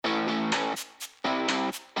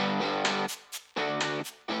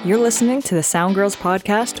You're listening to the Sound Girls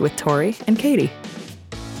podcast with Tori and Katie.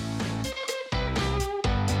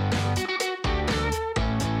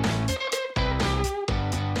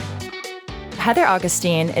 Heather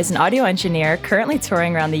Augustine is an audio engineer currently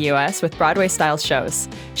touring around the U.S. with Broadway-style shows.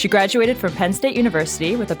 She graduated from Penn State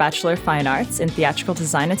University with a Bachelor of Fine Arts in Theatrical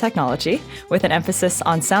Design and Technology with an emphasis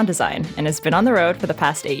on sound design and has been on the road for the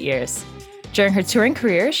past 8 years. During her touring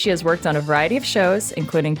career, she has worked on a variety of shows,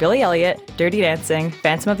 including Billy Elliot, Dirty Dancing,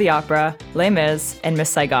 Phantom of the Opera, Les Mis, and Miss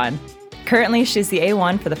Saigon. Currently, she's the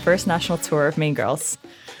A1 for the first national tour of Mean Girls.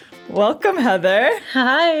 Welcome, Heather.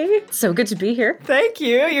 Hi. So good to be here. Thank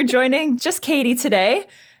you. You're joining just Katie today,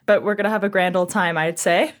 but we're going to have a grand old time, I'd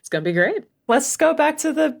say. It's going to be great. Let's go back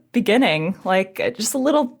to the beginning, just a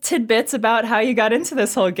little tidbits about how you got into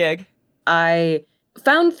this whole gig. I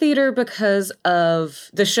found theater because of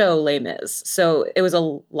the show Les Mis. So it was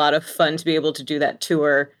a lot of fun to be able to do that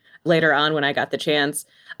tour later on when I got the chance.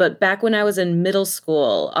 But back when I was in middle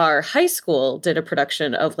school, our high school did a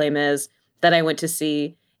production of Les Mis that I went to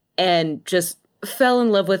see and just fell in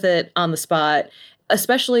love with it on the spot,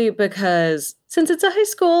 especially because since it's a high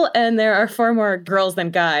school and there are far more girls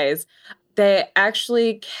than guys, they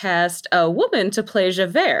actually cast a woman to play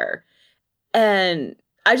Javert. And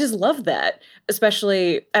I just love that.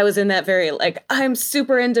 Especially, I was in that very, I'm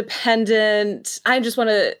super independent. I just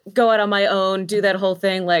want to go out on my own, do that whole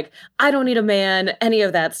thing. I don't need a man, any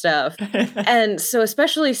of that stuff. And so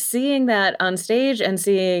especially seeing that on stage and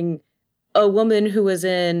seeing a woman who was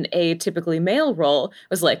in a typically male role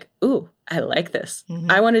was like, ooh, I like this.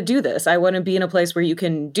 Mm-hmm. I want to do this. I want to be in a place where you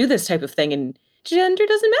can do this type of thing. And gender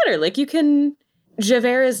doesn't matter.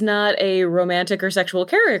 Javert is not a romantic or sexual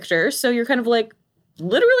character. So you're kind of like,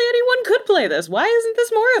 literally anyone could play this. Why isn't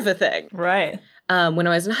this more of a thing? Right. When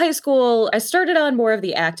I was in high school, I started on more of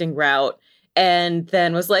the acting route and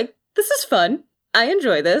then was like, this is fun. I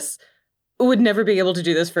enjoy this. Would never be able to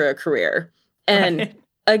do this for a career. And right.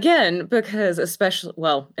 Again, because especially,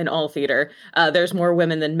 in all theater, there's more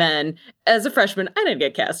women than men. As a freshman, I didn't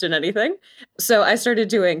get cast in anything. So I started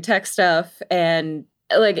doing tech stuff and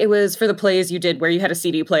it was for the plays you did where you had a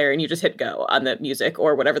CD player and you just hit go on the music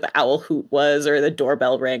or whatever the owl hoot was or the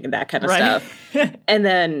doorbell ring and that kind of stuff. And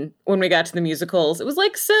then when we got to the musicals, it was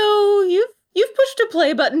like, so you've pushed a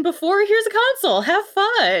play button before. Here's a console. Have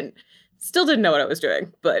fun. Still didn't know what I was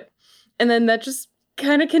doing, and then that just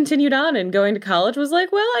kind of continued on, and going to college was like,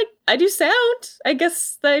 I do sound. I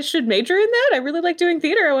guess I should major in that. I really like doing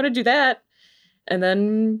theater. I want to do that. And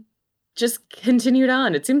then just continued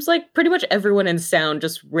on. It seems like pretty much everyone in sound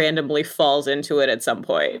just randomly falls into it at some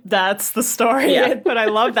point. That's the story. Yeah. But I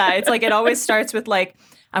love that. It's it always starts with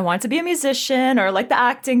I want to be a musician or the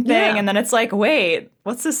acting thing. Yeah. And then it's wait,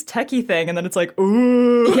 what's this techie thing? And then it's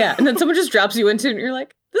ooh. Yeah. And then someone just drops you into it and you're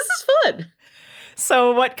like, this is fun.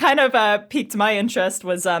 So what kind of piqued my interest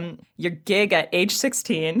was your gig at age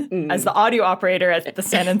 16 as the audio operator at the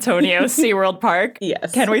San Antonio SeaWorld Park.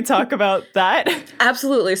 Yes. Can we talk about that?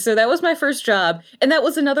 Absolutely. So that was my first job. And that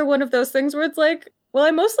was another one of those things where it's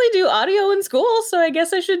I mostly do audio in school, so I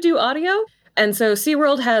guess I should do audio. And so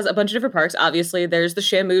SeaWorld has a bunch of different parks. Obviously, there's the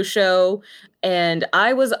Shamu show, and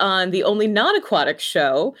I was on the only non-aquatic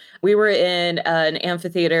show. We were in an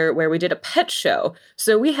amphitheater where we did a pet show.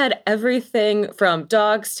 So we had everything from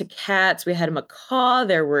dogs to cats. We had a macaw.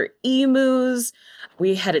 There were emus.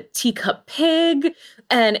 We had a teacup pig.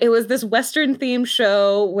 And it was this Western-themed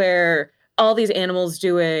show where all these animals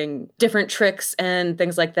doing different tricks and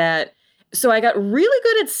things like that. So I got really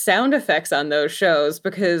good at sound effects on those shows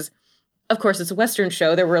because, of course, it's a Western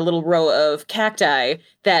show. There were a little row of cacti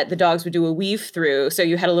that the dogs would do a weave through. So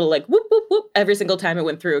you had a little whoop, whoop, whoop every single time it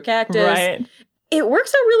went through a cactus. Right. It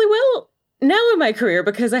works out really well now in my career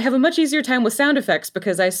because I have a much easier time with sound effects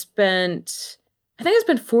because I spent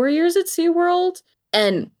 4 years at SeaWorld.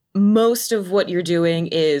 And most of what you're doing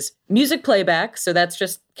is music playback. So that's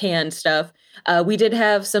just canned stuff. We did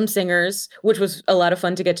have some singers, which was a lot of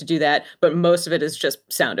fun to get to do that. But most of it is just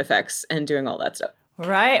sound effects and doing all that stuff.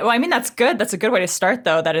 Right. Well, that's good. That's a good way to start,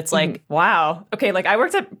 though, that it's wow. Okay, I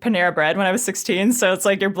worked at Panera Bread when I was 16, so it's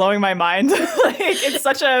you're blowing my mind. It's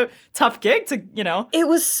such a tough gig to, It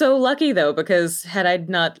was so lucky, though, because had I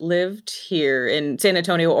not lived here in San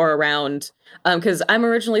Antonio or around, because I'm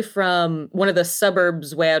originally from one of the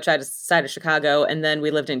suburbs way outside of Chicago, and then we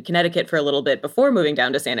lived in Connecticut for a little bit before moving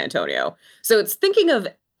down to San Antonio. So it's thinking of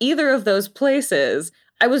either of those places.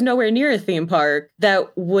 I was nowhere near a theme park.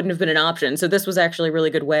 That wouldn't have been an option. So this was actually a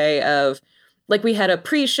really good way of, we had a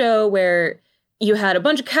pre-show where you had a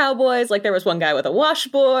bunch of cowboys. There was one guy with a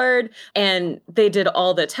washboard, and they did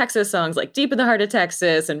all the Texas songs, Deep in the Heart of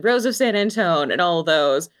Texas and Rose of San Antone and all of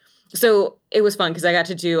those. So it was fun because I got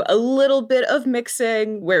to do a little bit of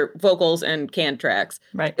mixing where vocals and canned tracks.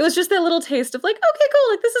 Right. It was just that little taste of like, okay,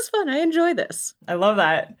 cool, like this is fun. I enjoy this. I love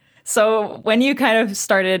that. So when you kind of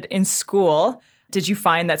started in school, did you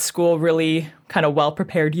find that school really kind of well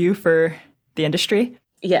prepared you for the industry?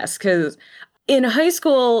 Yes, because in high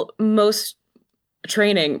school, most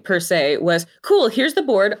training per se was cool, here's the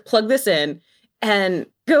board, plug this in. And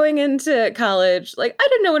going into college, like I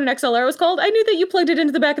didn't know what an XLR was called. I knew that you plugged it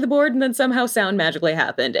into the back of the board and then somehow sound magically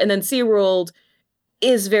happened. And then SeaWorld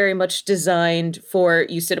is very much designed for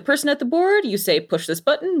you sit a person at the board, you say push this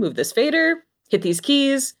button, move this fader, hit these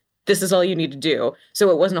keys. This is all you need to do.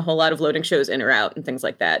 So it wasn't a whole lot of loading shows in or out and things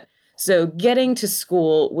like that. So getting to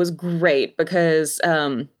school was great because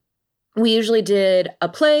we usually did a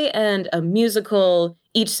play and a musical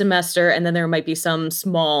each semester, and then there might be some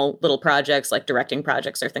small little projects like directing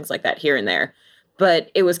projects or things like that here and there.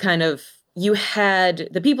 But it was kind of, you had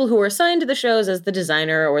the people who were assigned to the shows as the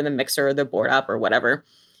designer or the mixer or the board op or whatever.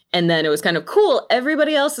 And then it was kind of cool.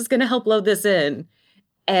 Everybody else is going to help load this in.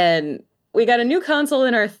 And we got a new console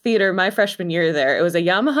in our theater my freshman year there. It was a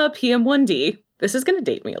Yamaha PM1D. This is going to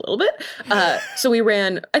date me a little bit. So we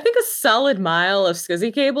ran, I think, a solid mile of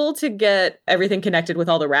SCSI cable to get everything connected with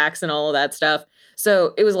all the racks and all of that stuff.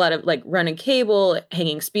 So it was a lot of like running cable,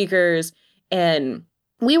 hanging speakers. And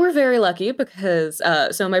we were very lucky because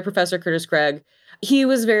so my professor, Curtis Craig, he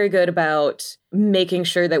was very good about making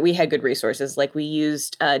sure that we had good resources. Like we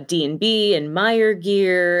used D&B and Meyer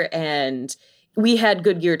gear, and we had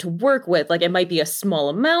good gear to work with. Like it might be a small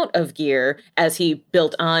amount of gear as he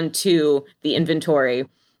built onto the inventory,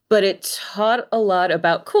 but it taught a lot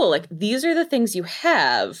about, cool, like these are the things you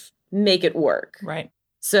have, make it work. Right.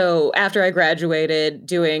 So after I graduated,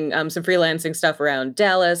 doing some freelancing stuff around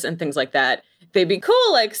Dallas and things like that, they'd be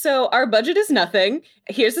cool. Like, so our budget is nothing.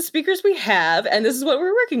 Here's the speakers we have, and this is what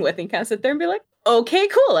we're working with. And you kind of sit there and be like, okay,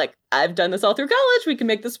 cool. Like, I've done this all through college. We can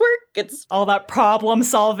make this work. It's all that problem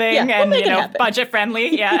solving and, budget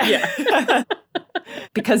friendly. Yeah. Yeah.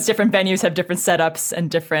 Because different venues have different setups and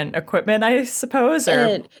different equipment, I suppose?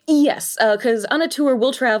 Or... yes, because on a tour,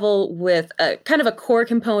 we'll travel with a kind of a core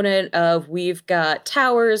component of we've got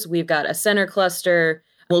towers, we've got a center cluster.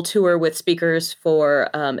 We'll tour with speakers for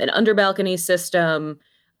an under balcony system.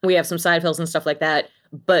 We have some side fills and stuff like that.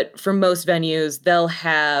 But for most venues, they'll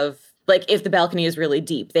have, like, if the balcony is really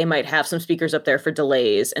deep, they might have some speakers up there for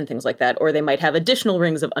delays and things like that. Or they might have additional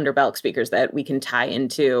rings of underbalk speakers that we can tie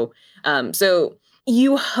into. So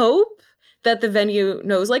you hope that the venue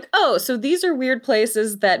knows, like, oh, so these are weird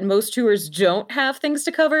places that most tours don't have things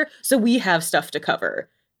to cover. So we have stuff to cover.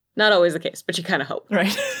 Not always the case, but you kind of hope.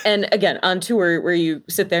 Right. And again, on tour where you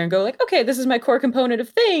sit there and go like, okay, this is my core component of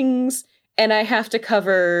things, and I have to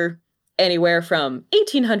cover anywhere from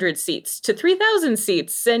 1,800 seats to 3,000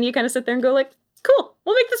 seats. And you kind of sit there and go like, cool,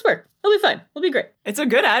 we'll make this work. It'll be fine. We'll be great. It's a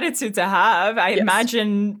good attitude to have. I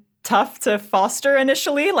imagine tough to foster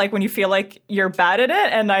initially, like when you feel like you're bad at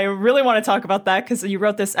it. And I really want to talk about that because you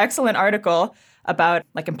wrote this excellent article about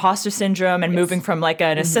like imposter syndrome and moving from like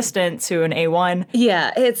an assistant to an A1.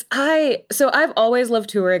 Yeah, so I've always loved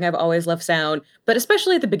touring. I've always loved sound, but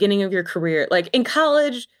especially at the beginning of your career, like in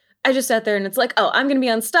college, I just sat there and it's like, oh, I'm going to be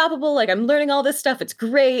unstoppable. Like I'm learning all this stuff. It's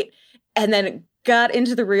great. And then it got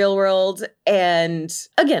into the real world. And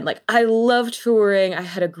again, like I loved touring. I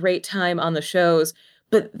had a great time on the shows.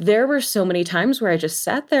 But there were so many times where I just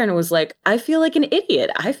sat there and was like, I feel like an idiot.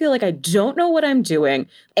 I feel like I don't know what I'm doing.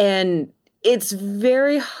 And it's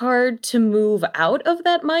very hard to move out of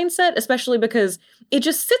that mindset, especially because it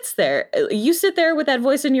just sits there. You sit there with that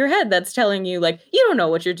voice in your head that's telling you, like, you don't know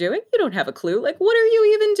what you're doing. You don't have a clue. Like, what are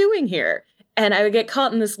you even doing here? And I would get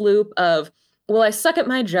caught in this loop of, well, I suck at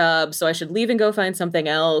my job, so I should leave and go find something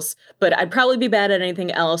else. But I'd probably be bad at anything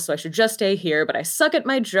else, so I should just stay here. But I suck at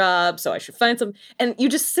my job, so I should find some. And you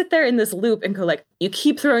just sit there in this loop and go, like, you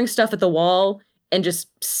keep throwing stuff at the wall and just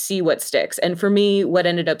see what sticks. And for me, what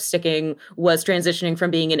ended up sticking was transitioning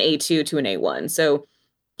from being an A2 to an A1. So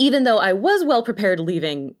even though I was well prepared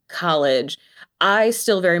leaving college, I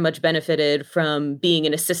still very much benefited from being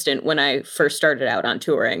an assistant when I first started out on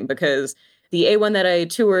touring, because the A1 that I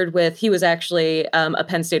toured with, he was actually a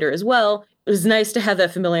Penn Stater as well. It was nice to have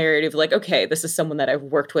that familiarity of like, okay, this is someone that I've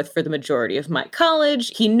worked with for the majority of my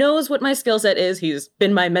college. He knows what my skill set is. He's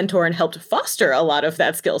been my mentor and helped foster a lot of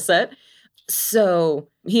that skill set. So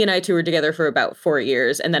he and I toured together for about 4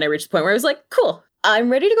 years. And then I reached the point where I was like, cool, I'm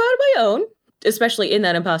ready to go out on my own, especially in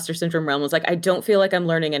that imposter syndrome realm. I was like, I don't feel like I'm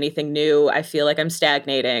learning anything new. I feel like I'm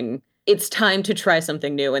stagnating. It's time to try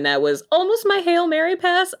something new. And that was almost my Hail Mary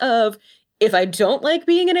pass of, if I don't like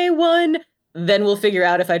being an A1, then we'll figure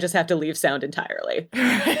out if I just have to leave sound entirely.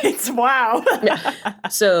 Right. Wow.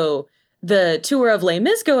 So the tour of Les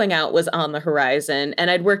Mis going out was on the horizon,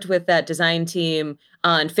 and I'd worked with that design team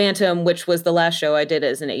on Phantom, which was the last show I did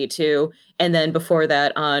as an A2, and then before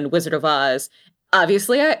that on Wizard of Oz.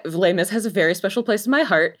 Obviously, Les Mis has a very special place in my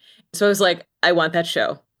heart, so I was like, I want that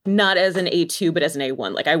show. Not as an A2, but as an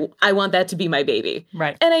A1. Like, I want that to be my baby.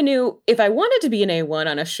 Right. And I knew if I wanted to be an A1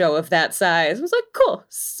 on a show of that size, I was like, cool.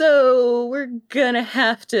 So we're going to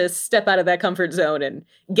have to step out of that comfort zone and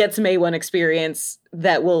get some A1 experience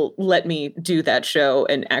that will let me do that show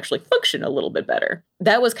and actually function a little bit better.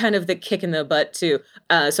 That was kind of the kick in the butt, too.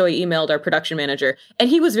 So I emailed our production manager, and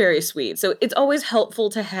he was very sweet. So it's always helpful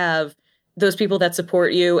to have those people that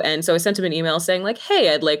support you. And so I sent him an email saying like,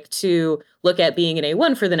 hey, I'd like to look at being an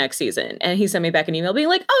A1 for the next season. And he sent me back an email being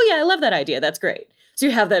like, oh yeah, I love that idea. That's great. So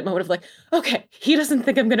you have that moment of like, okay, he doesn't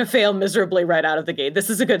think I'm going to fail miserably right out of the gate. This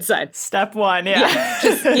is a good sign. Step one. Yeah.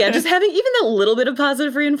 Just having even that little bit of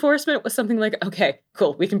positive reinforcement was something like, okay,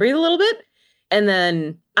 cool. We can breathe a little bit. And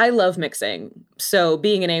then I love mixing. So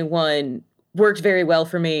being an A1 worked very well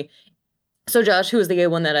for me. So Josh, who was the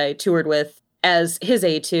A1 that I toured with as his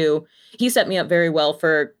A2, he set me up very well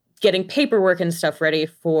for getting paperwork and stuff ready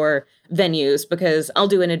for venues, because I'll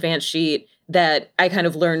do an advance sheet that I kind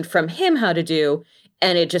of learned from him how to do.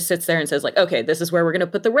 And it just sits there and says like, okay, this is where we're going to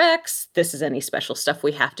put the recs. This is any special stuff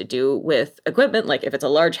we have to do with equipment. Like if it's a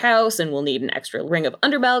large house and we'll need an extra ring of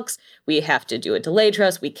underbelts, we have to do a delay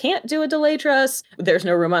truss. We can't do a delay truss. There's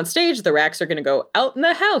no room on stage. The racks are going to go out in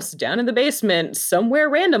the house, down in the basement, somewhere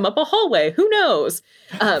random up a hallway. Who knows?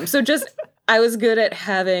 So just, I was good at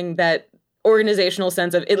having that organizational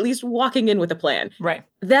sense of at least walking in with a plan. Right.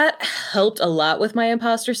 That helped a lot with my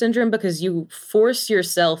imposter syndrome, because you force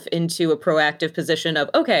yourself into a proactive position of,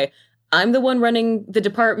 okay, I'm the one running the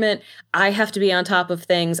department. I have to be on top of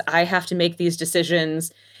things. I have to make these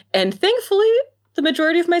decisions. And thankfully, the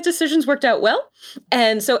majority of my decisions worked out well.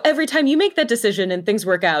 And so every time you make that decision and things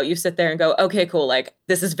work out, you sit there and go, okay, cool. Like,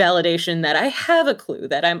 this is validation that I have a clue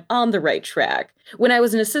that I'm on the right track. When I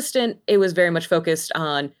was an assistant, it was very much focused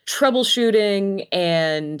on troubleshooting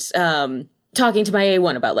and talking to my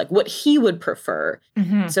A1 about like what he would prefer.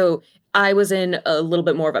 Mm-hmm. So I was in a little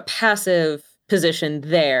bit more of a passive position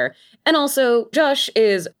there. And also, Josh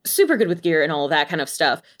is super good with gear and all of that kind of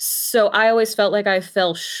stuff. So I always felt like I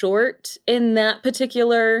fell short in that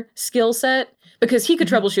particular skill set, because he could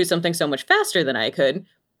troubleshoot something so much faster than I could.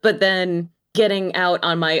 But then getting out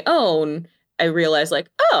on my own, I realized like,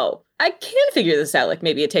 oh, I can figure this out. Like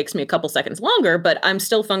maybe it takes me a couple seconds longer, but I'm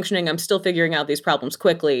still functioning. I'm still figuring out these problems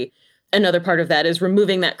quickly. Another part of that is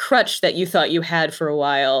removing that crutch that you thought you had for a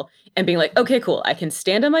while and being like, okay, cool. I can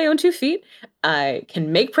stand on my own 2 feet. I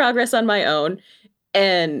can make progress on my own.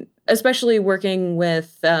 And especially working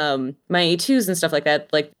with my A2s and stuff like that,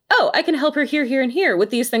 like, oh, I can help her here, here, and here with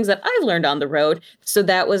these things that I've learned on the road. So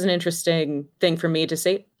that was an interesting thing for me to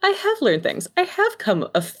say, I have learned things. I have come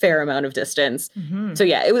a fair amount of distance. Mm-hmm. So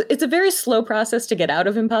yeah, it's a very slow process to get out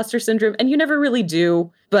of imposter syndrome, and you never really do.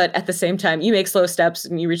 But at the same time, you make slow steps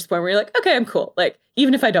and you reach the point where you're like, okay, I'm cool. Like,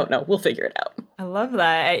 even if I don't know, we'll figure it out. I love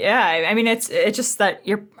that. Yeah. I mean, it's just that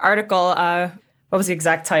your article, what was the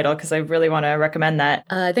exact title? Because I really want to recommend that.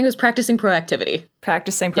 I think it was Practicing Proactivity.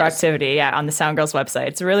 Practicing Proactivity, yes. Yeah, on the Soundgirls website.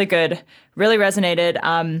 It's really good, really resonated.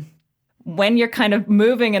 When you're kind of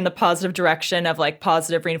moving in the positive direction of like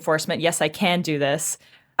positive reinforcement, yes, I can do this.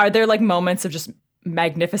 Are there like moments of just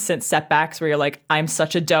magnificent setbacks where you're like, I'm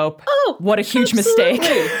such a dope. Oh, what a huge absolutely.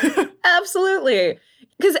 mistake. Absolutely.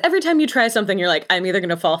 Because every time you try something, you're like, I'm either going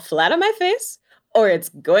to fall flat on my face or it's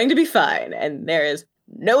going to be fine. And there is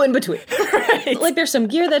no in between. Right. Like there's some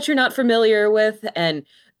gear that you're not familiar with. And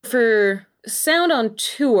for sound on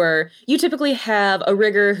tour, you typically have a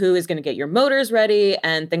rigger who is going to get your motors ready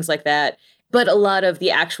and things like that. But a lot of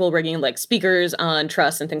the actual rigging, like speakers on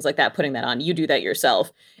truss and things like that, putting that on, you do that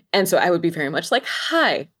yourself. And so I would be very much like,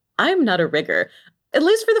 hi, I'm not a rigger. At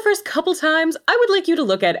least for the first couple times, I would like you to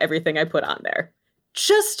look at everything I put on there.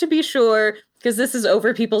 Just to be sure, because this is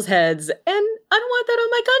over people's heads, and I don't want that on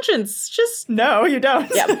my conscience. Just no, you don't.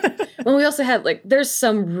 Yeah. Well, we also had there's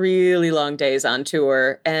some really long days on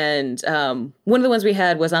tour, and one of the ones we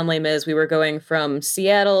had was on Les Mis. We were going from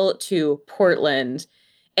Seattle to Portland,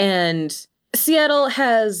 and Seattle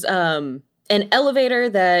has an elevator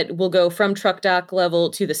that will go from truck dock level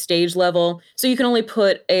to the stage level, so you can only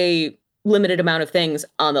put a limited amount of things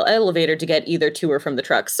on the elevator to get either to or from the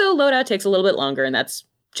truck. So loadout takes a little bit longer, and that's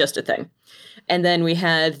just a thing. And then we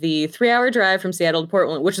had the 3-hour drive from Seattle to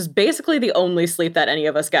Portland, which is basically the only sleep that any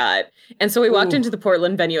of us got. And so we walked into the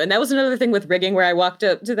Portland venue. And that was another thing with rigging where I walked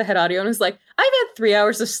up to the head audio and was like, I've had 3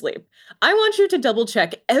 hours of sleep. I want you to double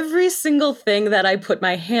check every single thing that I put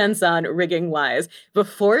my hands on rigging wise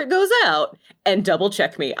before it goes out and double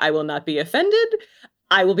check me. I will not be offended.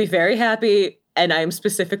 I will be very happy. And I'm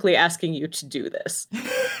specifically asking you to do this.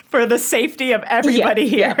 For the safety of everybody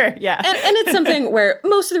here. Yeah. And it's something where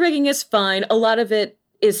most of the rigging is fine. A lot of it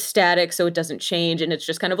is static, so it doesn't change. And it's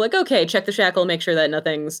just kind of like, okay, check the shackle, make sure that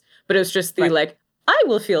nothing's... But it was just the like, I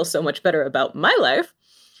will feel so much better about my life.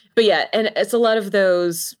 But yeah, and it's a lot of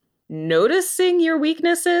those noticing your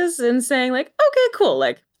weaknesses and saying like, okay, cool.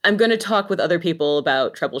 Like, I'm going to talk with other people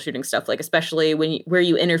about troubleshooting stuff, like especially where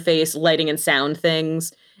you interface lighting and sound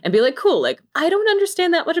things and be like, cool, like, I don't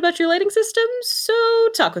understand that much about your lighting system, so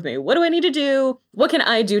talk with me. What do I need to do? What can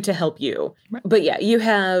I do to help you? Right. But yeah, you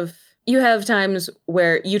have times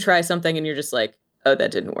where you try something and you're just like, oh, that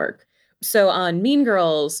didn't work. So on Mean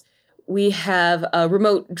Girls, we have a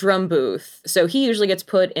remote drum booth. So he usually gets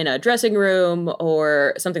put in a dressing room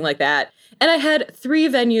or something like that. And I had 3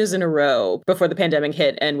 venues in a row before the pandemic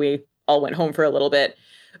hit and we all went home for a little bit.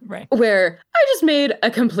 Right. Where I just made a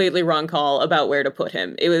completely wrong call about where to put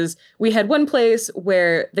him. We had one place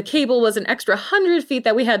where the cable was an extra 100 feet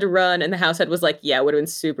that we had to run, and the house head was like, yeah, it would have been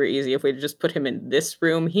super easy if we'd just put him in this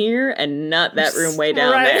room here and not that room way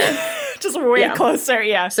down there. Just way closer,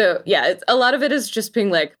 yeah. So, yeah, a lot of it is just being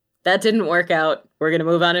like, that didn't work out. We're going to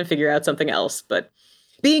move on and figure out something else. But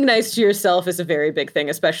being nice to yourself is a very big thing,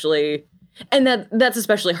 especially... And that's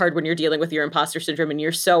especially hard when you're dealing with your imposter syndrome and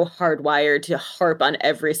you're so hardwired to harp on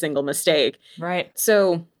every single mistake. Right.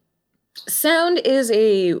 So sound is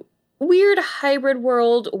a weird hybrid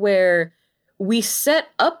world where we set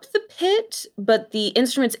up the pit, but the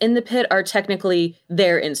instruments in the pit are technically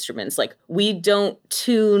their instruments. Like, we don't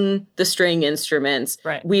tune the string instruments.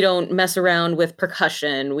 Right. We don't mess around with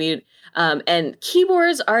percussion. And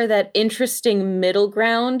keyboards are that interesting middle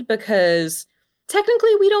ground because...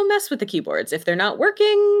 technically, we don't mess with the keyboards. If they're not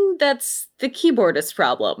working, that's the keyboardist's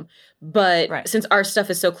problem. But since our stuff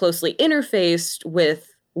is so closely interfaced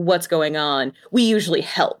with what's going on, we usually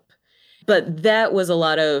help. But that was a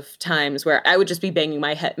lot of times where I would just be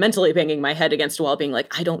mentally banging my head against a wall, being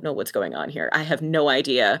like, I don't know what's going on here. I have no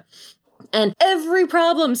idea. And every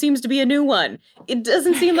problem seems to be a new one. It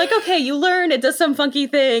doesn't seem like, okay, you learn, it does some funky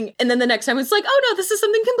thing. And then the next time it's like, oh no, this is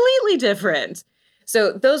something completely different.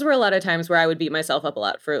 So those were a lot of times where I would beat myself up a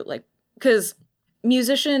lot for like, because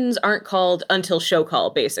musicians aren't called until show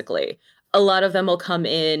call, basically. A lot of them will come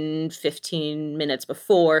in 15 minutes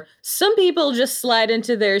before. Some people just slide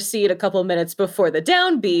into their seat a couple minutes before the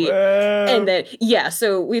downbeat. Whoa. And then,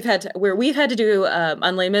 so we've had to do,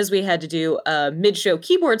 on Les Mis, we had to do a mid-show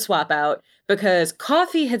keyboard swap out because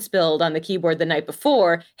coffee had spilled on the keyboard the night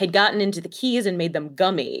before, had gotten into the keys and made them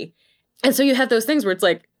gummy. And so you have those things where it's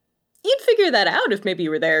like, you'd figure that out if maybe you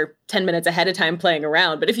were there 10 minutes ahead of time playing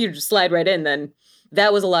around. But if you just slide right in, then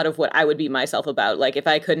that was a lot of what I would beat myself about. Like, if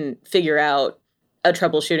I couldn't figure out a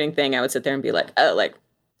troubleshooting thing, I would sit there and be like, oh, like,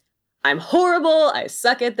 I'm horrible. I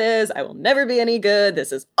suck at this. I will never be any good.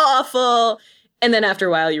 This is awful. And then after a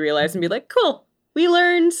while, you realize and be like, cool, we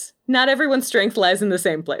learned not everyone's strength lies in the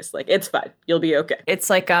same place. Like, it's fine. You'll be okay. It's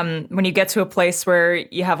like when you get to a place where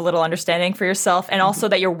you have a little understanding for yourself and also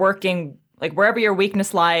that you're working, like, wherever your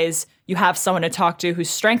weakness lies, you have someone to talk to whose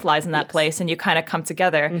strength lies in that place, and you kind of come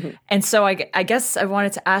together. Mm-hmm. And so I guess I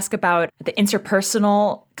wanted to ask about the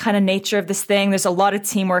interpersonal kind of nature of this thing. There's a lot of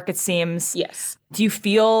teamwork, it seems. Yes. Do you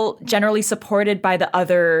feel generally supported by the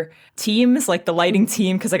other teams, like the lighting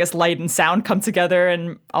team? Because I guess light and sound come together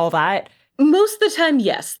and all that. Most of the time,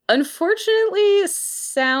 yes. Unfortunately,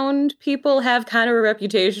 sound people have kind of a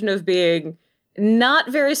reputation of being not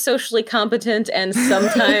very socially competent and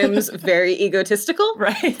sometimes very egotistical.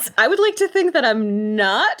 Right. I would like to think that I'm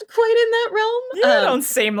not quite in that realm. You don't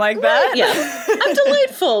seem like that. Yeah. I'm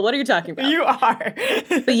delightful. What are you talking about? You are.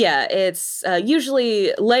 But yeah, it's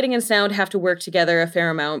usually lighting and sound have to work together a fair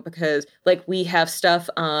amount because, like, we have stuff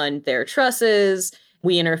on their trusses.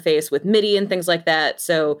 We interface with MIDI and things like that.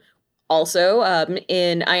 So also,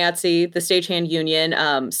 in IATSE, the stagehand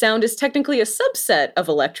union, sound is technically a subset of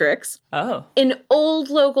electrics. Oh. In old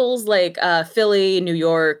locals like Philly, New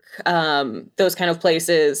York, those kind of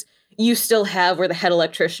places, you still have where the head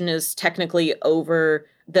electrician is technically over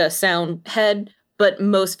the sound head, but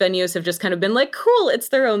most venues have just kind of been like, cool, it's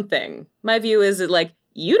their own thing. My view is that, like,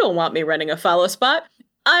 you don't want me running a follow spot.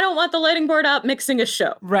 I don't want the lighting board up mixing a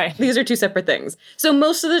show. Right. These are two separate things. So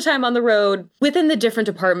most of the time on the road, within the different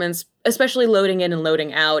departments, especially loading in and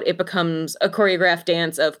loading out, it becomes a choreographed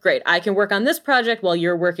dance of, great, I can work on this project while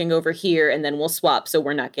you're working over here, and then we'll swap so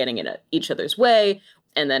we're not getting in each other's way.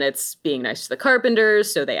 And then it's being nice to the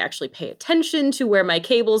carpenters, so they actually pay attention to where my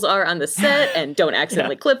cables are on the set and don't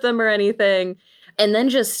accidentally clip them or anything. And then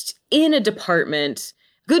just in a department,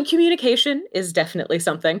 good communication is definitely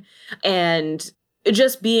something. And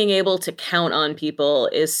just being able to count on people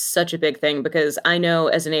is such a big thing, because I know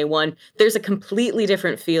as an A1, there's a completely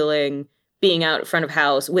different feeling being out front of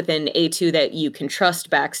house with an A2 that you can trust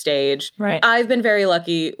backstage. Right. I've been very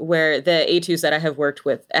lucky where the A2s that I have worked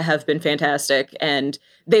with have been fantastic, and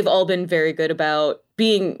they've all been very good about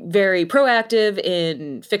being very proactive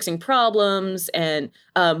in fixing problems. And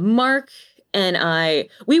Mark and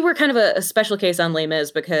we were kind of a special case on Les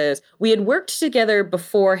Mis because we had worked together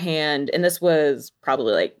beforehand, and this was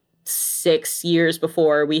probably like 6 years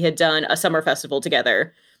before we had done a summer festival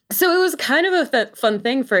together. So it was kind of a fun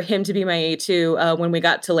thing for him to be my A2 when we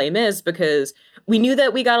got to Les Mis, because we knew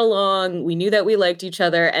that we got along, we knew that we liked each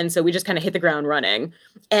other, and so we just kind of hit the ground running.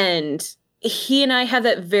 And he and I have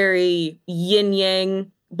that very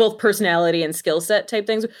yin-yang, both personality and skill set type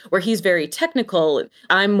things, where he's very technical.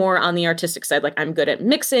 I'm more on the artistic side. Like, I'm good at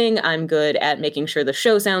mixing. I'm good at making sure the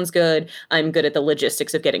show sounds good. I'm good at the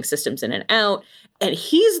logistics of getting systems in and out. And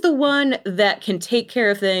he's the one that can take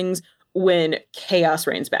care of things when chaos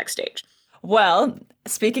reigns backstage. Well,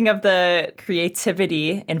 speaking of the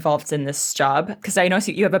creativity involved in this job, because I know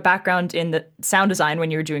you have a background in the sound design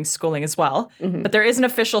when you were doing schooling as well, but there is an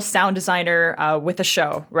official sound designer with a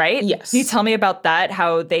show, right? Yes. Can you tell me about that,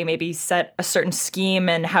 how they maybe set a certain scheme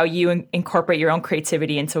and how you incorporate your own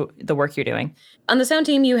creativity into the work you're doing? On the sound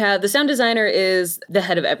team, you have the sound designer is the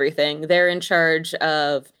head of everything. They're in charge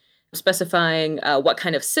of specifying what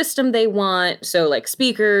kind of system they want. So like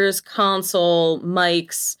speakers, console,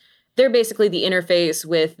 mics. They're basically the interface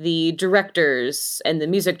with the directors and the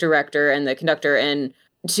music director and the conductor, and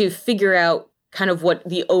to figure out kind of what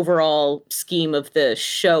the overall scheme of the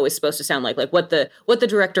show is supposed to sound like what the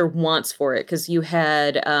director wants for it. Because you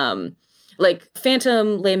had like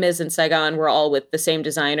Phantom, Les Mis, and Saigon were all with the same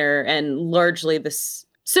designer and largely this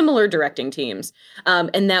similar directing teams.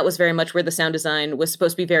 And that was very much where the sound design was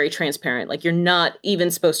supposed to be very transparent. Like, you're not even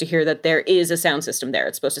supposed to hear that there is a sound system there.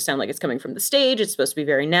 It's supposed to sound like it's coming from the stage. It's supposed to be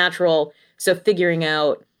very natural. So figuring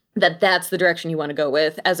out that that's the direction you want to go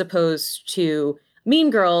with, as opposed to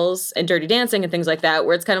Mean Girls and Dirty Dancing and things like that,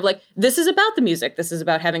 where it's kind of like, this is about the music. This is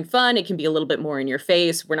about having fun. It can be a little bit more in your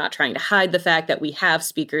face. We're not trying to hide the fact that we have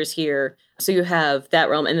speakers here. So you have that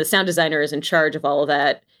realm, and the sound designer is in charge of all of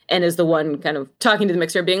that, and is the one kind of talking to the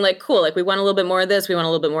mixer, being like, cool, like, we want a little bit more of this, we want a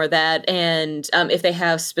little bit more of that. And if they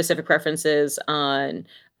have specific preferences on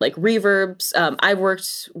like reverbs, I've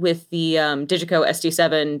worked with the Digico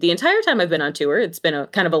SD7 the entire time I've been on tour. It's been a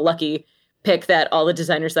kind of a lucky pick that all the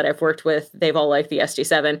designers that I've worked with, they've all liked the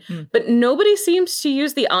SD7. But nobody seems to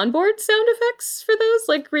use the onboard sound effects for those,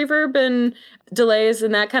 like reverb and delays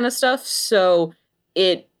and that kind of stuff. So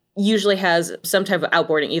it usually has some type of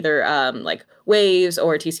outboarding, either like Waves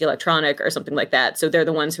or TC Electronic or something like that. So they're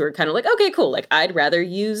the ones who are kind of like, okay, cool. Like, I'd rather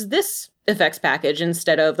use this effects package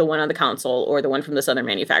instead of the one on the console or the one from this other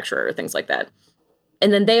manufacturer or things like that.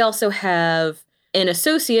 And then they also have an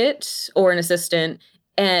associate or an assistant,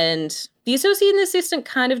 and the associate and the assistant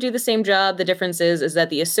kind of do the same job. The difference is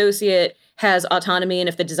that the associate has autonomy, and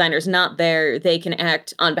if the designer's not there, they can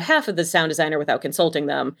act on behalf of the sound designer without consulting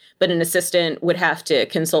them. But an assistant would have to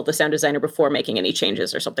consult the sound designer before making any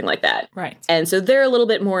changes or something like that. Right. And so they're a little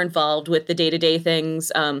bit more involved with the day-to-day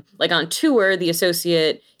things. Like on tour, the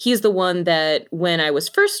associate, he's the one that when I was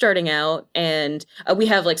first starting out, and we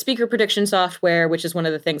have like speaker prediction software, which is one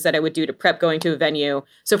of the things that I would do to prep going to a venue.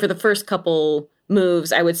 So for the first couple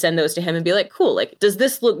moves, I would send those to him and be like, cool, like, does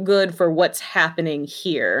this look good for what's happening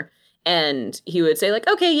here? And he would say like,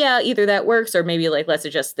 okay, yeah, either that works, or maybe like, let's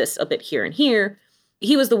adjust this a bit here and here.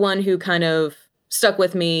 He was the one who kind of stuck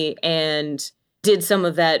with me and did some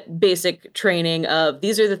of that basic training of,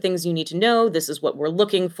 these are the things you need to know. This is what we're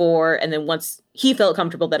looking for. And then once he felt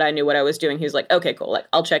comfortable that I knew what I was doing, he was like, okay, cool. Like,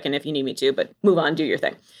 I'll check in if you need me to, but move on, do your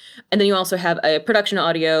thing. And then you also have a production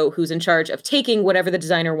audio who's in charge of taking whatever the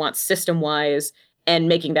designer wants system-wise and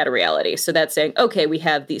making that a reality. So that's saying, okay, we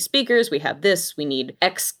have these speakers, we have this, we need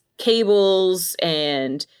X cables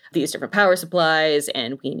and these different power supplies,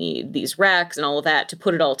 and we need these racks and all of that to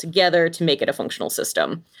put it all together to make it a functional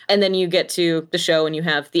system. And then you get to the show and you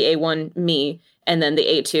have the A1, me, and then the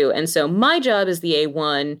A2. And so my job as the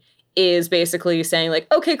A1 is basically saying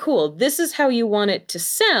like, okay, cool, this is how you want it to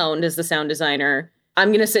sound as the sound designer. I'm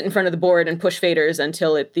going to sit in front of the board and push faders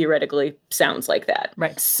until it theoretically sounds like that.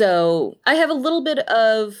 Right. So I have a little bit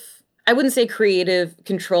of, I wouldn't say creative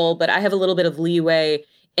control, but I have a little bit of leeway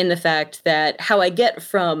in the fact that how I get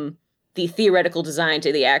from the theoretical design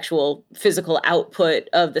to the actual physical output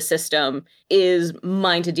of the system is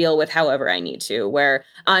mine to deal with however I need to, where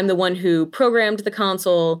I'm the one who programmed the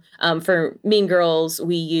console. For Mean Girls,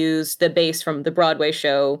 we used the bass from the Broadway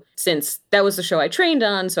show, since that was the show I trained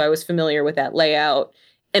on, so I was familiar with that layout.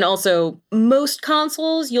 And also, most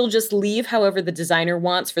consoles, you'll just leave however the designer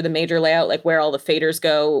wants for the major layout, like where all the faders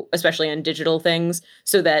go, especially on digital things,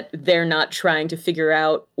 so that they're not trying to figure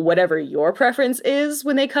out whatever your preference is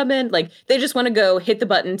when they come in. Like, they just want to go hit the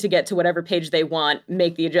button to get to whatever page they want,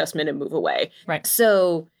 make the adjustment, and move away. Right.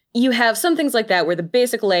 So you have some things like that where the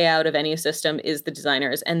basic layout of any system is the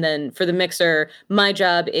designer's. And then for the mixer, my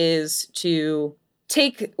job is to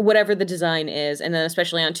take whatever the design is, and then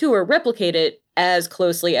especially on tour, replicate it as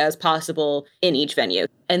closely as possible in each venue.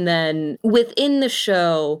 And then within the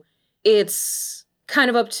show, it's kind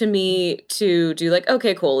of up to me to do like,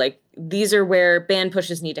 okay, cool. Like, these are where band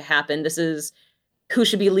pushes need to happen. This is who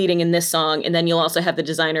should be leading in this song. And then you'll also have the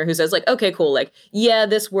designer who says like, okay, cool. Like, yeah,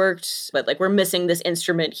 this worked, but like, we're missing this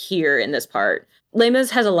instrument here in this part. Les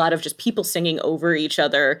Mis has a lot of just people singing over each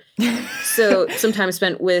other. So some time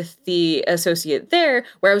spent with the associate there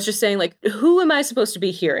where I was just saying, like, who am I supposed to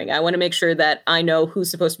be hearing? I want to make sure that I know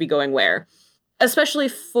who's supposed to be going where. Especially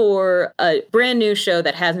for a brand new show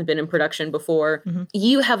that hasn't been in production before,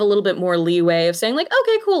 you have a little bit more leeway of saying, like,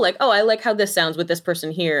 okay, cool. Like, oh, I like how this sounds with this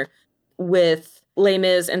person here. With Les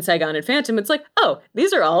Mis and Saigon and Phantom, it's like, oh,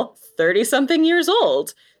 these are all 30-something years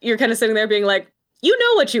old. You're kind of sitting there being like, you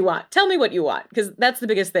know what you want. Tell me what you want. Because that's the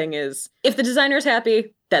biggest thing is, if the designer's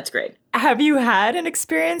happy, that's great. Have you had an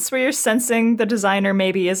experience where you're sensing the designer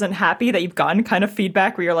maybe isn't happy, that you've gotten kind of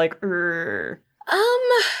feedback where you're like, I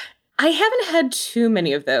haven't had too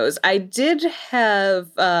many of those. I did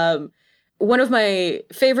have one of my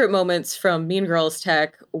favorite moments from Mean Girls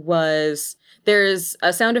Tech was there's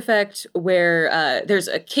a sound effect where there's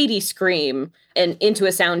a Katie scream and into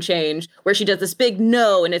a sound change where she does this big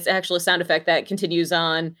no, and it's actually a sound effect that continues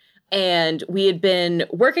on. And we had been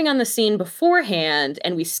working on the scene beforehand,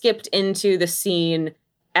 and we skipped into the scene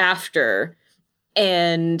after.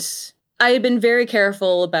 And I had been very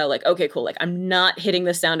careful about like, okay, cool. Like, I'm not hitting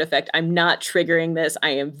the sound effect. I'm not triggering this.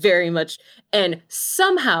 I am very much, and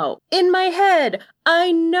somehow in my head,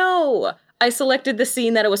 I know I selected the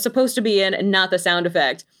scene that it was supposed to be in and not the sound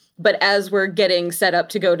effect. But as we're getting set up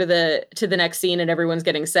to go to the next scene and everyone's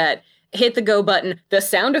getting set, hit the go button, the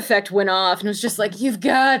sound effect went off, and it was just like, you've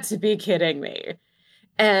got to be kidding me.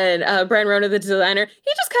 And Brian Rona, the designer,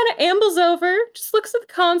 he just kind of ambles over, just looks at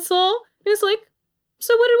the console, and he's like,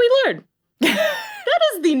 so what did we learn? That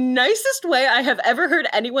is the nicest way I have ever heard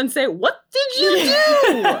anyone say, what did you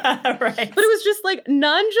do? Right. But it was just like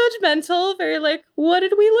non-judgmental, very like, what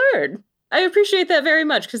did we learn? I appreciate that very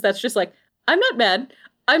much, because that's just like, I'm not mad.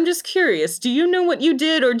 I'm just curious. Do you know what you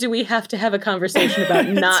did, or do we have to have a conversation about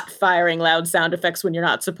not firing loud sound effects when you're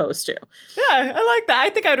not supposed to? Yeah, I like that.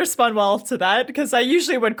 I think I'd respond well to that, because I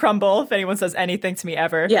usually would crumble if anyone says anything to me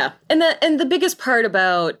ever. Yeah. And the biggest part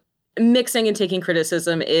about mixing and taking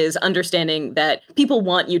criticism is understanding that people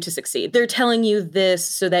want you to succeed. They're telling you this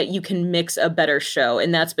so that you can mix a better show.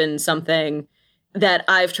 And that's been something that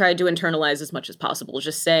I've tried to internalize as much as possible.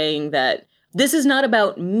 Just saying that this is not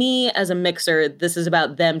about me as a mixer. This is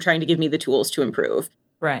about them trying to give me the tools to improve.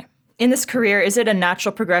 Right. In this career, is it a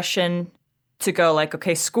natural progression to go like,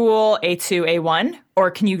 okay, school, A2, A1?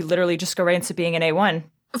 Or can you literally just go right into being an A1?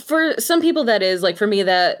 For some people, that is. Like, for me,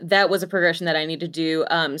 that was a progression that I need to do.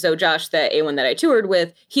 So Josh, the A1 that I toured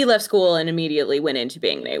with, he left school and immediately went into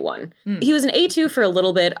being an A1. He was an A2 for a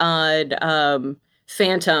little bit on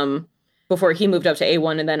Phantom before he moved up to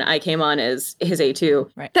A1, and then I came on as his A2.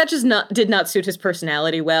 Right. That just did not suit his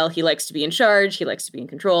personality well. He likes to be in charge. He likes to be in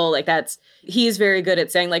control. Like, he's very good at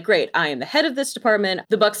saying, like, great, I am the head of this department.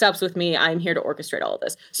 The buck stops with me. I'm here to orchestrate all of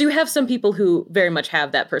this. So you have some people who very much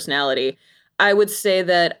have that personality. I would say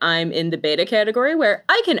that I'm in the beta category where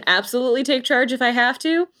I can absolutely take charge if I have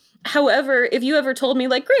to. However, if you ever told me,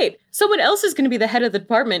 like, great, someone else is going to be the head of the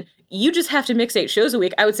department, you just have to mix 8 shows a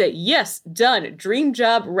week, I would say, yes, done. Dream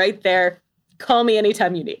job right there. Call me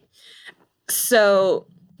anytime you need. So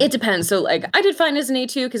it depends. So, like, I did fine as an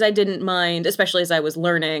A2 because I didn't mind, especially as I was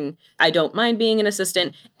learning. I don't mind being an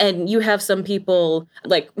assistant. And you have some people,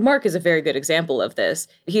 like Mark is a very good example of this.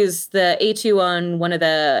 He's the A2 on one of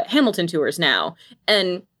the Hamilton tours now.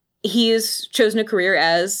 And he has chosen a career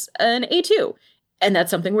as an A2. And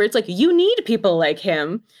that's something where it's like, you need people like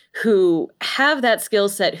him who have that skill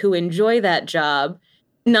set, who enjoy that job,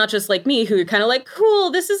 not just like me, who are kind of like,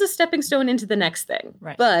 cool, this is a stepping stone into the next thing.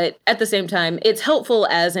 Right. But at the same time, it's helpful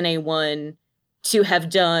as an A1 to have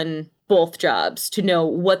done both jobs, to know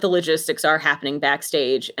what the logistics are happening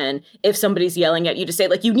backstage. And if somebody's yelling at you, to say,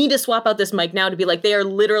 like, you need to swap out this mic now, to be like, they are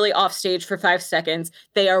literally off stage for 5 seconds.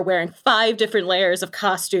 They are wearing 5 different layers of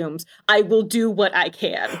costumes. I will do what I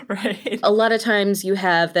can. Right. A lot of times you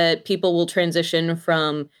have that people will transition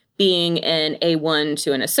from being an A1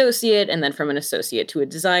 to an associate, and then from an associate to a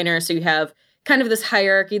designer. So you have kind of this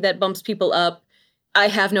hierarchy that bumps people up. I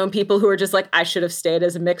have known people who are just like, I should have stayed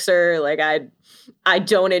as a mixer. Like, I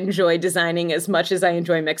don't enjoy designing as much as I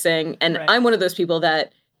enjoy mixing. And Right. I'm one of those people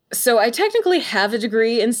that, so I technically have a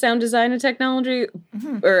degree in sound design and technology,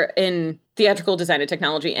 or in theatrical design and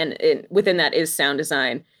technology, and within that is sound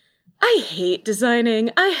design. I hate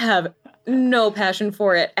designing. I have no passion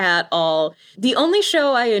for it at all. The only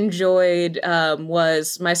show I enjoyed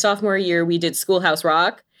was my sophomore year. We did Schoolhouse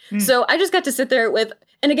Rock. So I just got to sit there with,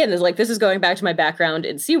 and again, this is going back to my background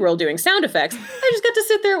in SeaWorld doing sound effects. I just got to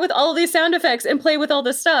sit there with all of these sound effects and play with all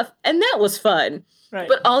this stuff. And that was fun. Right.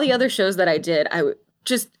 But all the other shows that I did, I would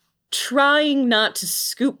just trying not to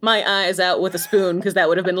scoop my eyes out with a spoon, because that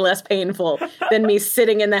would have been less painful than me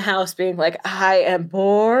sitting in the house being like, I am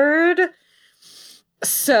bored.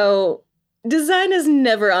 So design is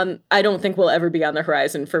never on, I don't think will ever be on the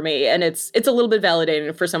horizon for me. And it's a little bit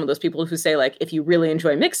validating for some of those people who say, like, if you really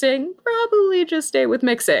enjoy mixing, probably just stay with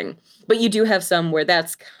mixing. But you do have some where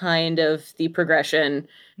that's kind of the progression.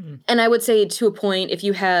 And I would say, to a point, if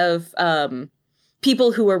you have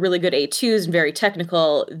people who are really good A2s and very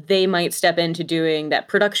technical, they might step into doing that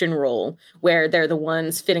production role where they're the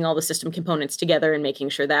ones fitting all the system components together and making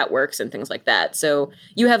sure that works and things like that. So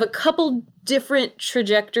you have a couple different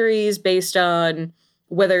trajectories based on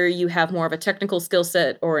whether you have more of a technical skill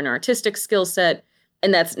set or an artistic skill set.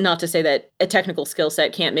 And that's not to say that a technical skill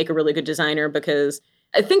set can't make a really good designer, because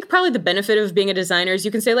I think probably the benefit of being a designer is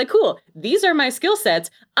you can say, like, cool, these are my skill sets.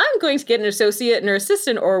 I'm going to get an associate and an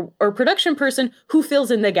assistant or production person who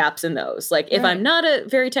fills in the gaps in those. Like, if I'm not a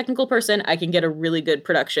very technical person, I can get a really good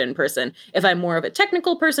production person. If I'm more of a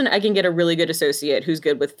technical person, I can get a really good associate who's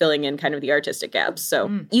good with filling in kind of the artistic gaps. So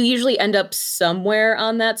you usually end up somewhere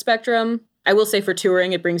on that spectrum. I will say for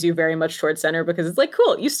touring, it brings you very much towards center, because it's like,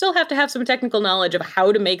 cool, you still have to have some technical knowledge of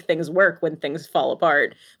how to make things work when things fall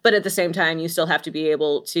apart. But at the same time, you still have to be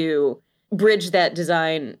able to bridge that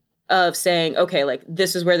design of saying, okay, like,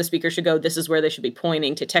 this is where the speaker should go. This is where they should be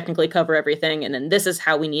pointing to technically cover everything. And then this is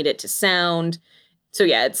how we need it to sound. So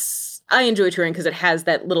yeah, I enjoy touring because it has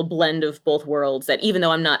that little blend of both worlds, that even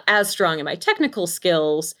though I'm not as strong in my technical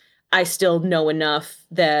skills, I still know enough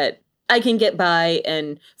that I can get by.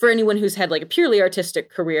 And for anyone who's had like a purely artistic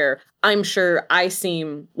career, I'm sure I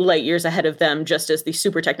seem light years ahead of them, just as the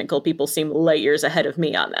super technical people seem light years ahead of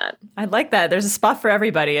me on that. I like that. There's a spot for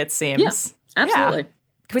everybody, it seems. Yeah, absolutely. Yeah.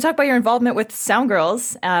 Can we talk about your involvement with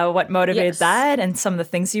Soundgirls? What motivated Yes. that, and some of the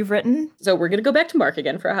things you've written? So we're going to go back to Mark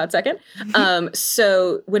again for a hot second.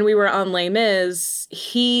 So when we were on Les Mis,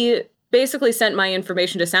 he basically sent my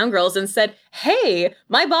information to Soundgirls and said, hey,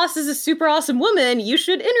 my boss is a super awesome woman. You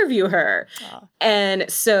should interview her. Oh.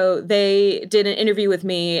 And so they did an interview with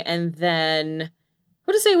me. And then,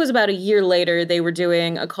 what to say, it was about a year later, they were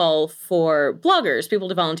doing a call for bloggers, people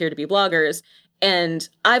to volunteer to be bloggers. And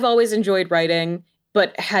I've always enjoyed writing,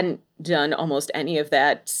 but hadn't done almost any of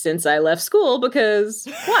that since I left school, because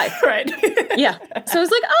why? Right. Yeah. So I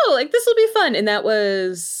was like, oh, like, this will be fun. And that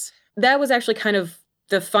was actually kind of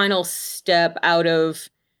the final step out of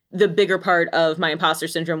the bigger part of my imposter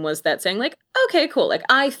syndrome, was that saying, like, okay, cool. Like,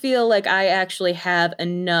 I feel like I actually have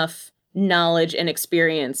enough knowledge and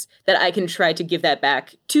experience that I can try to give that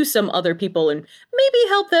back to some other people and maybe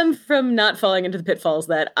help them from not falling into the pitfalls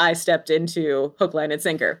that I stepped into hook, line, and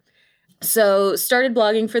sinker. So started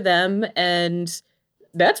blogging for them, and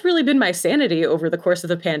that's really been my sanity over the course of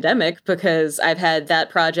the pandemic, because I've had that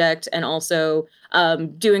project and also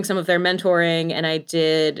doing some of their mentoring, and I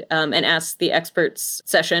did an Ask the Experts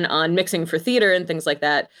session on mixing for theater and things like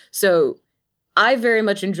that. So I very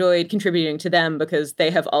much enjoyed contributing to them, because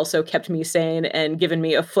they have also kept me sane and given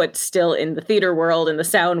me a foot still in the theater world and the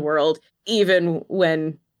sound world, even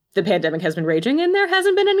when the pandemic has been raging and there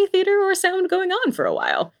hasn't been any theater or sound going on for a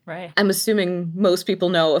while. Right. I'm assuming most people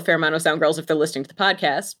know a fair amount of Soundgirls if they're listening to the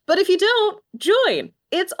podcast. But if you don't, join.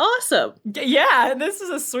 It's awesome. Yeah, this is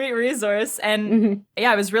a sweet resource. And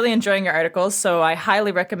yeah, I was really enjoying your articles. So I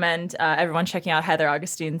highly recommend everyone checking out Heather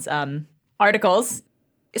Augustine's articles.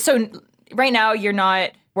 So right now you're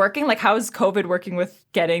not working. Like, how is COVID working with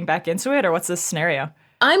getting back into it, or what's the scenario?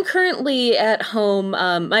 I'm currently at home.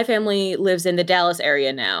 My family lives in the Dallas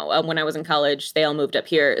area now. When I was in college, they all moved up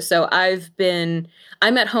here. So I'm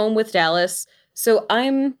at home with Dallas. So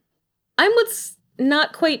I'm what's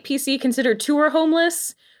not quite PC considered tour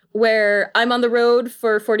homeless, where I'm on the road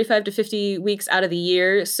for 45 to 50 weeks out of the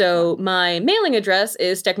year. So my mailing address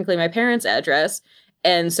is technically my parents' address.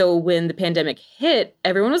 And so when the pandemic hit,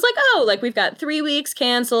 everyone was like, oh, like we've got 3 weeks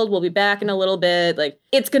canceled. We'll be back in a little bit. Like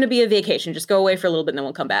it's going to be a vacation. Just go away for a little bit and then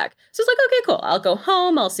we'll come back. So it's like, okay, cool. I'll go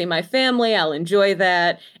home. I'll see my family. I'll enjoy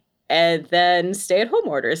that. And then stay-at-home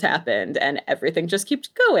orders happened and everything just keeps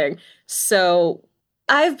going. So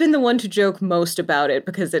I've been the one to joke most about it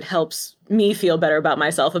because it helps me feel better about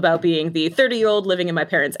myself about being the 30-year-old living in my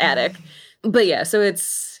parents' attic. But yeah, so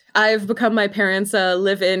I've become my parents'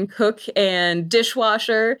 live-in cook and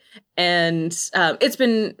dishwasher. And it's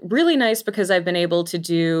been really nice because I've been able to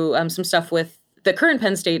do some stuff with the current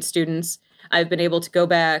Penn State students. I've been able to go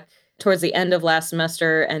back towards the end of last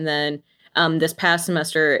semester and then this past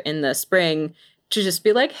semester in the spring to just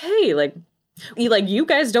be like, hey, like you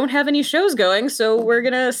guys don't have any shows going, so we're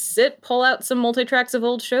going to pull out some multi-tracks of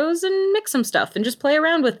old shows and mix some stuff and just play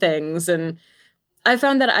around with things. And I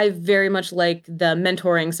found that I very much like the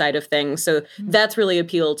mentoring side of things. So that's really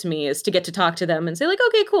appealed to me, is to get to talk to them and say like,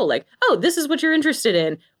 okay, cool. Like, oh, this is what you're interested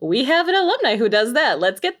in. We have an alumni who does that.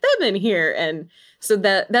 Let's get them in here. And so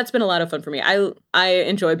that's been a lot of fun for me. I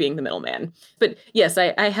enjoy being the middleman. But yes,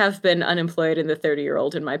 I have been unemployed in the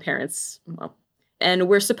 30-year-old in my parents', well, and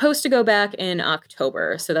we're supposed to go back in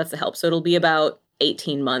October. So that's the help. So it'll be about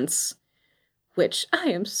 18 months, which I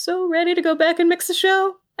am so ready to go back and mix a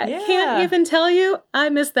show. I can't even tell you. I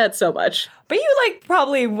miss that so much. But you like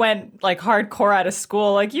probably went like hardcore out of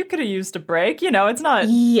school. Like you could have used a break. You know, it's not.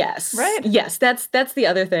 Yes. Right? Yes. That's the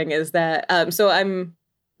other thing is that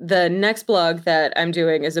the next blog that I'm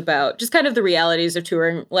doing is about just kind of the realities of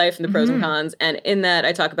touring life and the pros and cons. And in that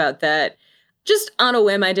I talk about that. Just on a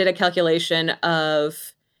whim, I did a calculation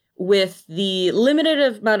of with the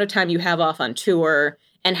limited amount of time you have off on tour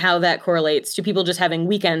and how that correlates to people just having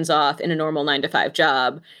weekends off in a normal 9-to-5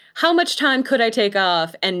 job. How much time could I take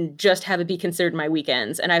off and just have it be considered my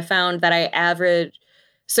weekends? And I found that I average,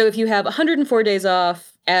 so if you have 104 days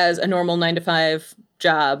off as a normal 9-to-5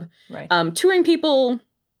 job, right. Touring people,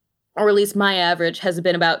 or at least my average, has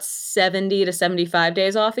been about 70 to 75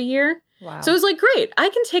 days off a year. Wow. So it was like, great, I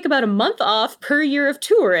can take about a month off per year of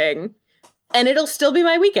touring and it'll still be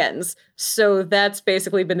my weekends. So that's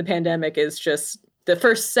basically been the pandemic, is just the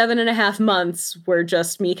first 7.5 months were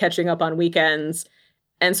just me catching up on weekends.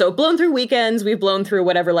 And so blown through weekends, we've blown through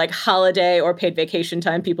whatever like holiday or paid vacation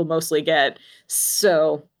time people mostly get.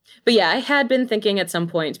 So, but yeah, I had been thinking at some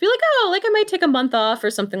point to be like, oh, like I might take a month off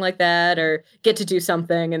or something like that, or get to do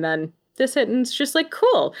something. And then this hit and it's just like,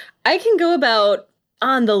 cool, I can go about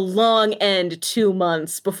on the long end 2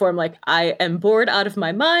 months before I'm like, I am bored out of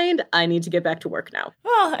my mind. I need to get back to work now.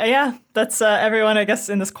 Well, yeah, that's everyone, I guess,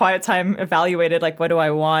 in this quiet time evaluated, like, what do I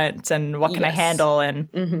want and what can I handle? And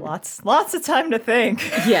lots of time to think.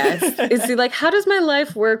 Yes. It's like, how does my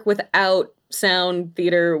life work without sound,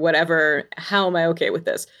 theater, whatever? How am I okay with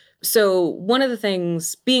this? So one of the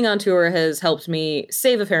things, being on tour has helped me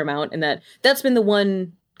save a fair amount, and that's been the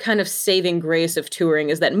one kind of saving grace of touring,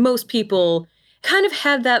 is that most people kind of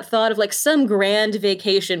had that thought of like some grand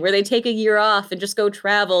vacation where they take a year off and just go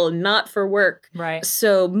travel, not for work. Right.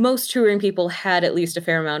 So most touring people had at least a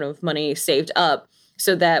fair amount of money saved up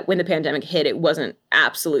so that when the pandemic hit, it wasn't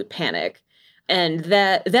absolute panic. And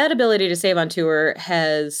that ability to save on tour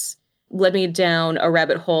has led me down a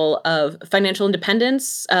rabbit hole of financial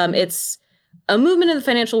independence. It's a movement in the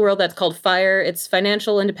financial world that's called FIRE. It's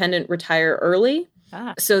Financial Independent Retire Early.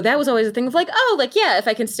 So that was always a thing of like, oh, like, yeah, if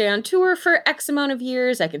I can stay on tour for X amount of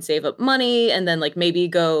years, I can save up money and then like maybe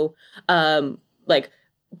go to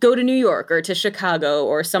New York or to Chicago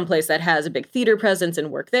or someplace that has a big theater presence and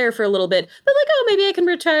work there for a little bit. But like, oh, maybe I can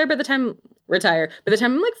retire by the time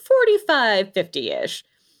I'm like 45, 50-ish.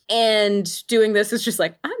 And doing this is just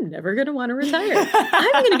like, I'm never going to want to retire.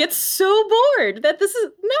 I'm going to get so bored that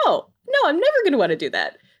I'm never going to want to do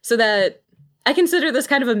that. So that I consider this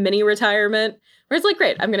kind of a mini retirement, where it's like,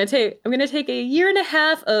 great, I'm going to take a year and a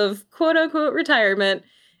half of quote unquote retirement.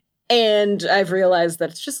 And I've realized that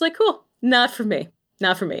it's just like, cool, not for me.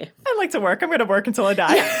 I like to work. I'm going to work until I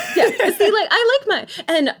die. Yeah. See, like,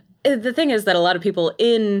 and the thing is that a lot of people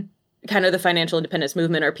in kind of the financial independence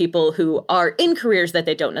movement are people who are in careers that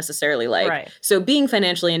they don't necessarily like. Right. So being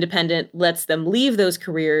financially independent lets them leave those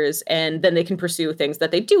careers, and then they can pursue things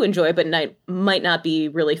that they do enjoy, but might not be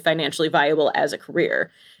really financially viable as a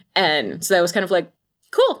career. And so that was kind of like,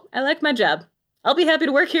 cool, I like my job. I'll be happy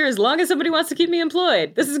to work here as long as somebody wants to keep me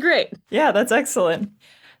employed. This is great. Yeah, that's excellent.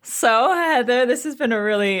 So, Heather, this has been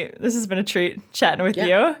a treat chatting with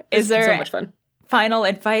you. Is there so much fun. Final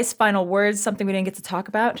advice, final words, something we didn't get to talk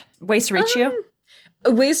about? Ways to reach you?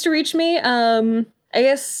 Ways to reach me? I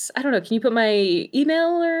guess, I don't know, can you put my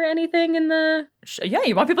email or anything in the... Yeah,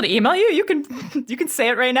 you want people to email you? You can say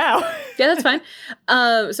it right now. Yeah, that's fine.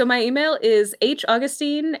 So my email is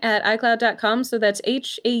haugustine@icloud.com. So that's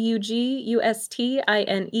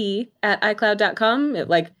HAUGUSTINE@icloud.com.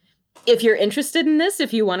 If you're interested in this,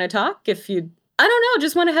 if you want to talk, I don't know,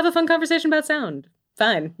 just want to have a fun conversation about sound,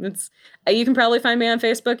 fine. You can probably find me on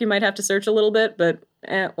Facebook. You might have to search a little bit, but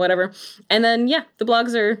whatever. And then, yeah, the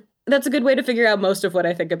blogs that's a good way to figure out most of what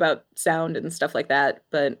I think about sound and stuff like that.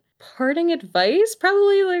 But parting advice,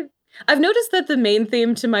 probably I've noticed that the main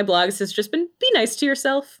theme to my blogs has just been be nice to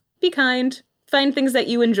yourself, be kind, find things that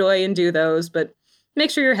you enjoy and do those, but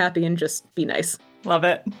make sure you're happy and just be nice. Love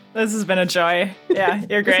it. This has been a joy. Yeah,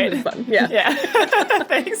 you're great. It's been fun. Yeah. Yeah.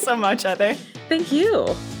 Thanks so much, Heather. Thank you.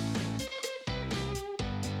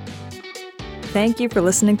 Thank you for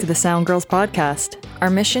listening to the Sound Girls podcast. Our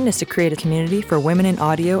mission is to create a community for women in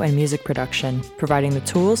audio and music production, providing the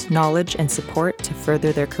tools, knowledge, and support to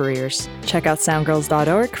further their careers. Check out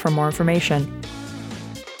soundgirls.org for more information.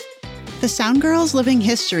 The Sound Girls Living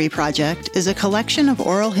History Project is a collection of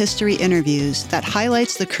oral history interviews that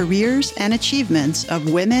highlights the careers and achievements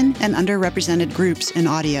of women and underrepresented groups in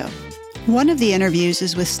audio. One of the interviews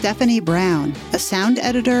is with Stephanie Brown, a sound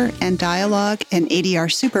editor and dialogue and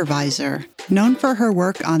ADR supervisor, known for her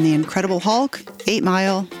work on The Incredible Hulk, 8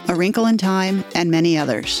 Mile, A Wrinkle in Time, and many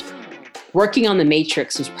others. Working on The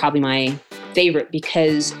Matrix was probably my favorite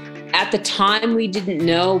because at the time we didn't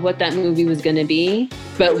know what that movie was going to be,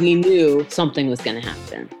 but we knew something was going to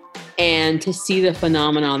happen. And to see the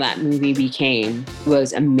phenomenon that movie became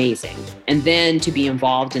was amazing. And then to be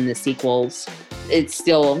involved in the sequels, it's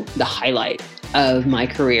still the highlight of my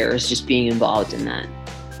career is just being involved in that.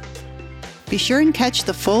 Be sure and catch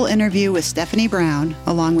the full interview with Stephanie Brown,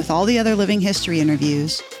 along with all the other living history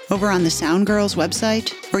interviews, over on the Sound Girls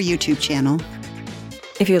website or YouTube channel.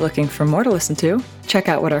 If you're looking for more to listen to, check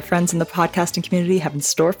out what our friends in the podcasting community have in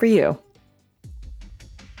store for you.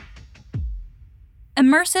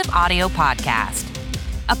 Immersive Audio Podcast,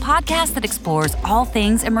 a podcast that explores all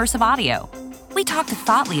things immersive audio. We talk to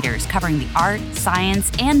thought leaders covering the art, science,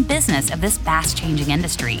 and business of this fast-changing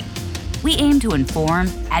industry. We aim to inform,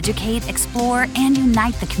 educate, explore, and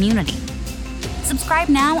unite the community. Subscribe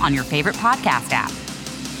now on your favorite podcast app.